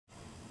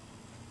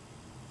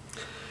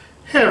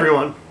Hey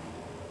everyone!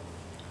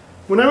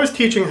 When I was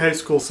teaching high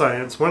school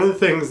science, one of the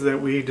things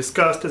that we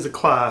discussed as a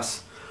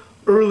class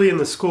early in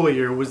the school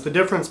year was the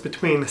difference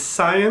between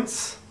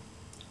science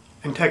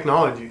and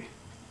technology.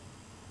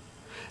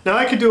 Now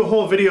I could do a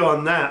whole video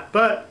on that,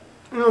 but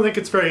I don't think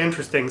it's very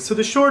interesting. So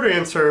the short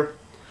answer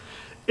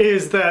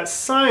is that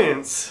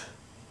science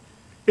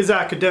is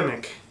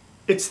academic.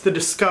 It's the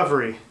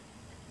discovery.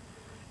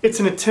 It's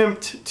an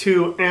attempt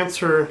to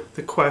answer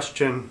the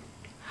question,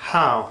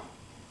 how?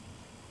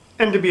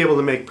 And to be able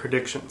to make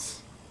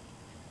predictions.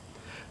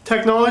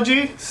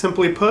 Technology,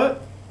 simply put,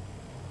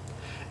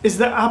 is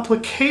the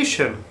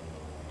application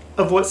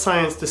of what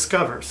science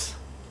discovers.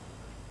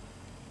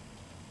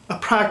 A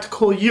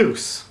practical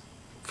use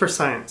for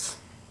science.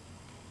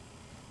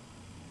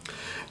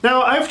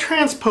 Now, I've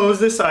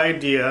transposed this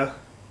idea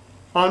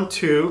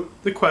onto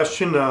the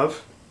question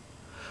of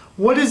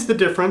what is the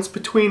difference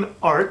between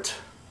art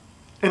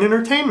and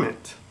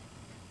entertainment?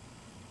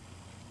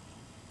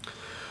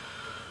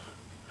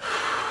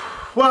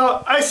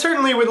 Well, I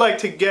certainly would like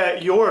to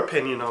get your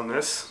opinion on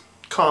this.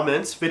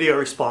 Comments, video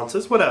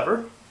responses,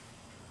 whatever.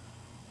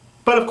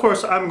 But of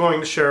course, I'm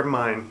going to share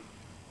mine.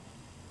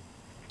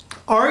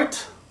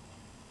 Art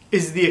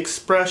is the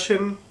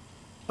expression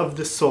of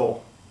the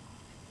soul.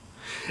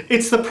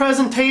 It's the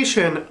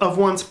presentation of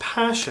one's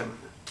passion.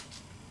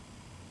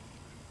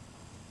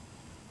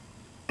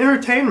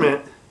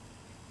 Entertainment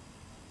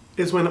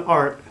is when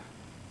art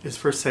is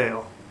for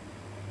sale.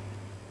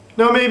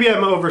 Now maybe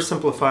I'm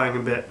oversimplifying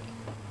a bit,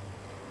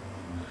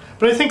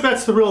 but I think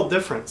that's the real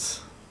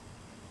difference.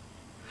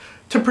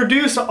 To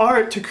produce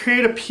art, to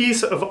create a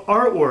piece of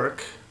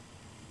artwork,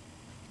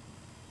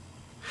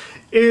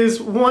 is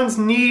one's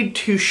need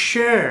to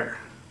share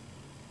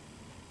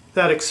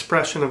that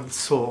expression of the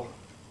soul.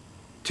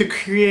 To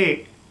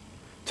create,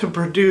 to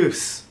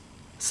produce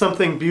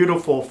something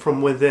beautiful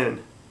from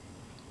within,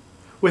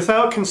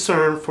 without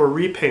concern for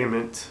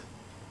repayment,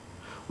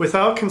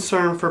 without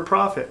concern for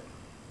profit.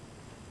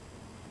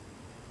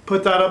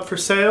 Put that up for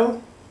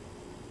sale,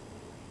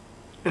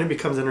 and it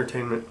becomes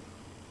entertainment.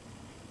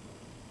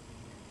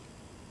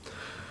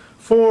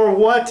 For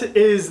what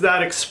is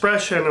that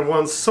expression of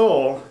one's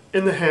soul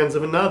in the hands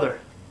of another,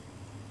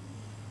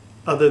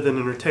 other than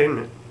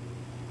entertainment?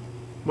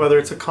 Whether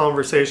it's a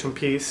conversation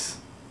piece,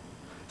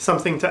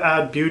 something to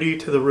add beauty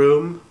to the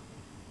room,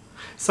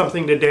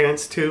 something to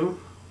dance to,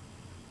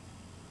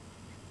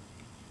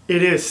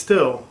 it is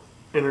still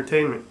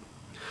entertainment.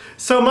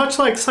 So much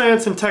like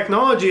science and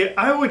technology,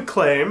 I would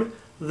claim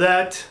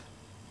that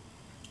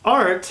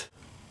art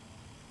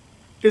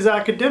is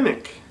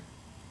academic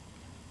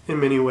in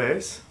many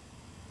ways,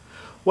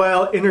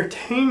 while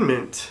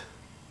entertainment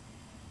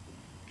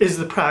is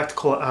the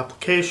practical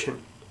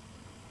application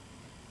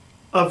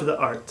of the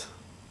art.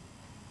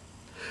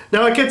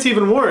 Now it gets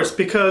even worse,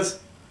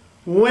 because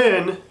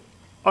when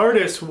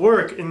artists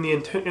work in the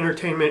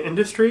entertainment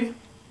industry,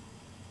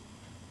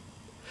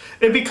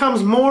 it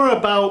becomes more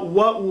about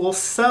what will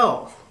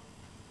sell,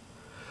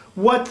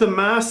 what the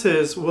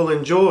masses will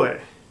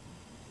enjoy,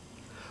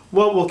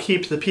 what will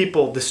keep the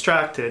people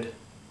distracted,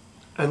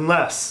 and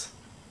less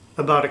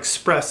about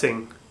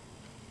expressing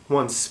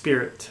one's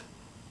spirit.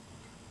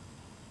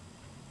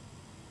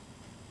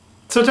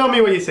 So tell me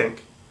what you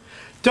think.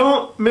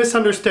 Don't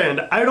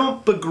misunderstand. I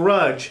don't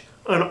begrudge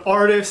an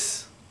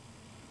artist's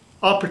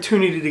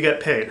opportunity to get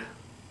paid.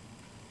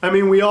 I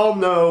mean, we all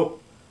know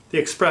the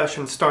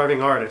expression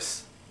starving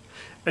artists,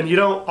 and you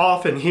don't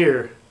often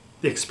hear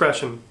the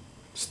expression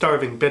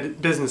starving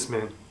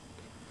businessman.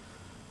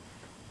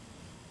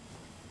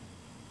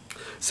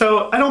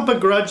 So I don't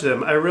begrudge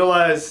them. I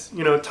realize,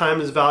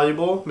 time is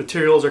valuable,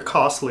 materials are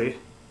costly.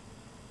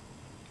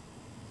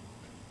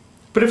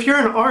 But if you're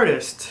an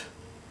artist,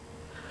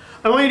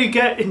 I want you to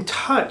get in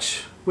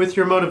touch with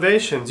your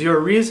motivations, your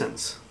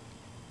reasons.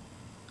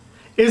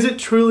 Is it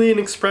truly an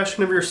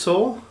expression of your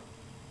soul?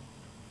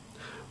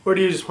 Or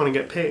do you just want to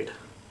get paid?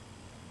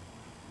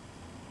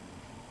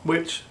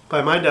 Which,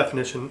 by my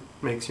definition,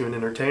 makes you an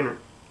entertainer.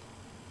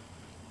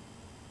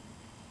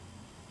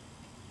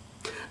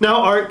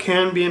 Now, art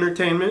can be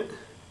entertainment,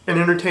 and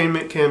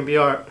entertainment can be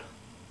art.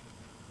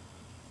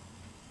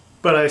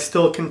 But I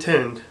still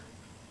contend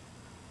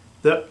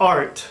that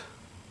art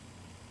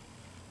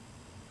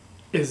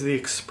is the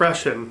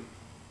expression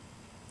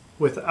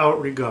without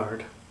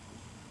regard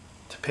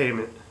to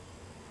payment,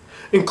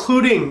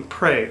 including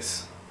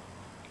praise.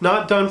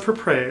 Not done for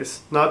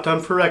praise, not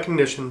done for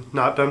recognition,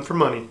 not done for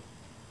money.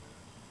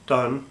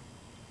 Done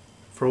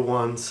for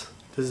one's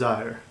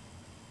desire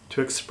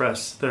to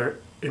express their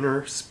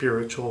inner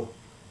spiritual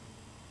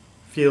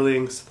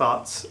feelings,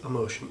 thoughts,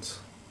 emotions.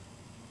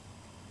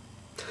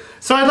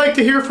 So I'd like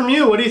to hear from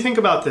you. What do you think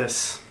about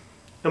this?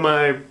 Am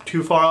I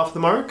too far off the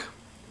mark?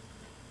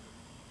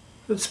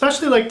 I'd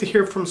especially like to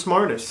hear from some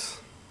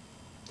artists.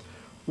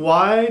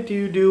 Why do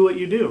you do what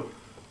you do?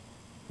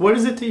 What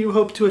is it that you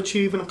hope to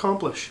achieve and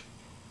accomplish?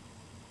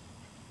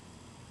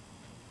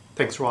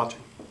 Thanks for watching.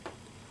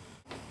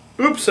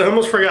 Oops, I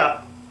almost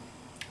forgot.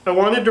 I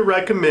wanted to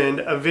recommend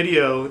a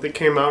video that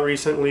came out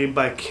recently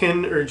by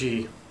Kin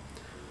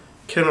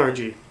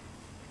Kenarji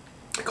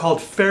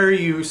called Fair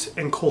Use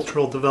and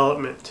Cultural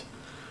Development.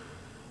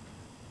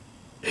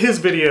 His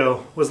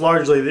video was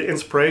largely the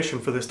inspiration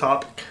for this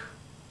topic.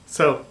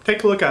 So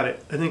take a look at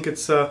it. I think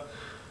it's a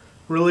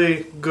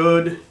really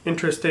good,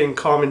 interesting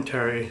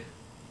commentary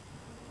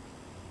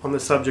on the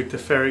subject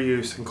of fair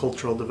use and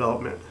cultural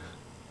development.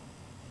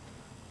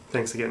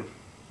 Thanks again.